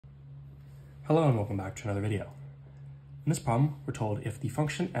Hello and welcome back to another video. In this problem, we're told if the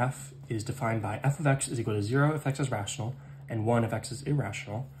function f is defined by f of x is equal to 0 if x is rational and 1 if x is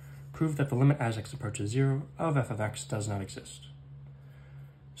irrational, prove that the limit as x approaches 0 of f of x does not exist.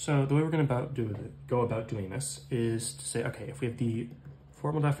 So the way we're going to go about doing this is to say, okay, if we have the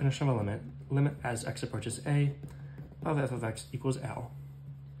formal definition of a limit as x approaches a of f of x equals L.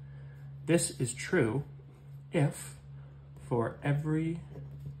 This is true if for every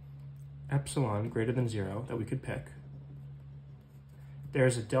epsilon greater than 0 that we could pick,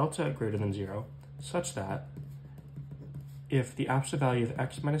 there's a delta greater than 0 such that if the absolute value of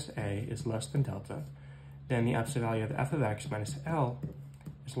x minus a is less than delta, then the absolute value of f of x minus L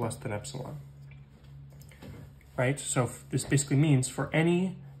is less than epsilon. Right? So this basically means for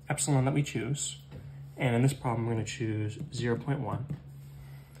any epsilon that we choose, and in this problem we're going to choose 0.1,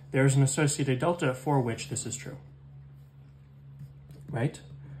 there's an associated delta for which this is true. Right?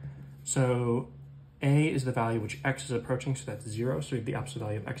 So a is the value which x is approaching, so that's 0. So the absolute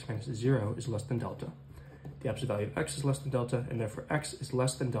value of x minus 0 is less than delta. The absolute value of x is less than delta, and therefore x is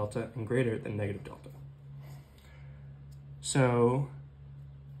less than delta and greater than negative delta. So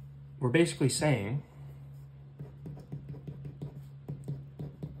we're basically saying,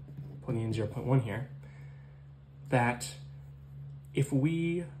 plugging in 0.1 here, that if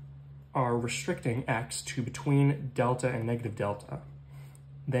we are restricting x to between delta and negative delta,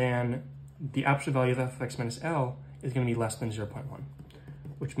 then the absolute value of f of x minus L is going to be less than 0.1,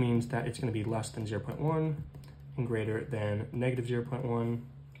 which means that it's going to be less than 0.1 and greater than negative 0.1,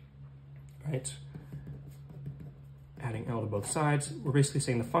 right? Adding L to both sides, we're basically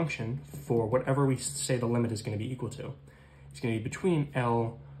saying the function for whatever we say the limit is going to be equal to is going to be between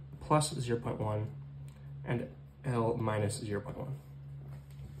L plus 0.1 and L minus 0.1.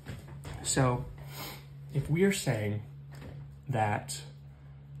 So if we are saying that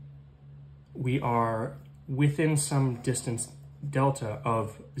we are within some distance delta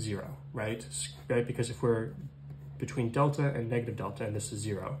of 0, right? Because if we're between delta and negative delta, and this is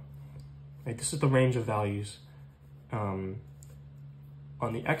 0, right? This is the range of values on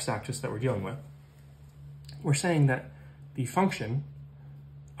the x-axis that we're dealing with. We're saying that the function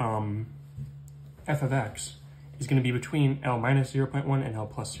f of x is going to be between L minus 0.1 and L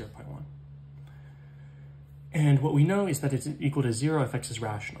plus 0.1. And what we know is that it's equal to 0 if x is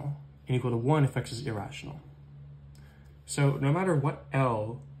rational, and equal to 1 if x is irrational. So no matter what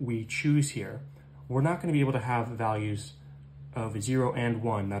L we choose here, we're not going to be able to have values of 0 and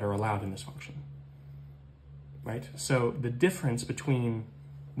 1 that are allowed in this function, right? So the difference between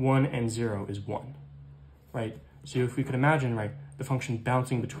 1 and 0 is 1, right? So if we could imagine, right, the function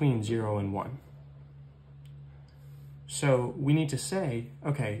bouncing between 0 and 1. So we need to say,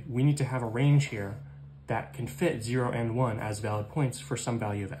 okay, we need to have a range here that can fit 0 and 1 as valid points for some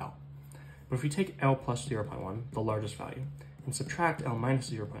value of L. But if we take L plus 0.1, the largest value, and subtract L minus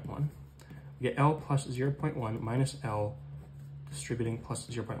 0.1, we get L plus 0.1 minus L distributing plus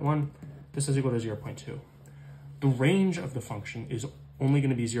 0.1. This is equal to 0.2. The range of the function is only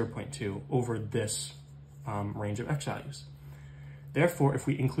going to be 0.2 over this range of x values. Therefore, if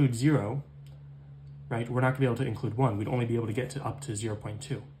we include 0, right, we're not going to be able to include 1. We'd only be able to get to up to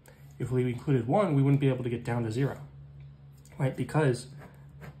 0.2. If we included 1, we wouldn't be able to get down to 0, right? Because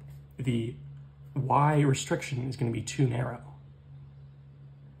the y restriction is going to be too narrow.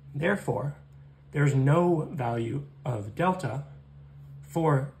 Therefore, there's no value of delta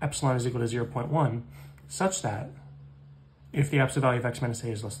for epsilon is equal to 0.1 such that if the absolute value of x minus a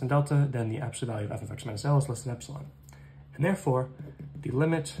is less than delta, then the absolute value of f of x minus L is less than epsilon. And therefore, the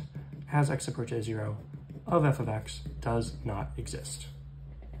limit as x approaches 0 of f of x does not exist.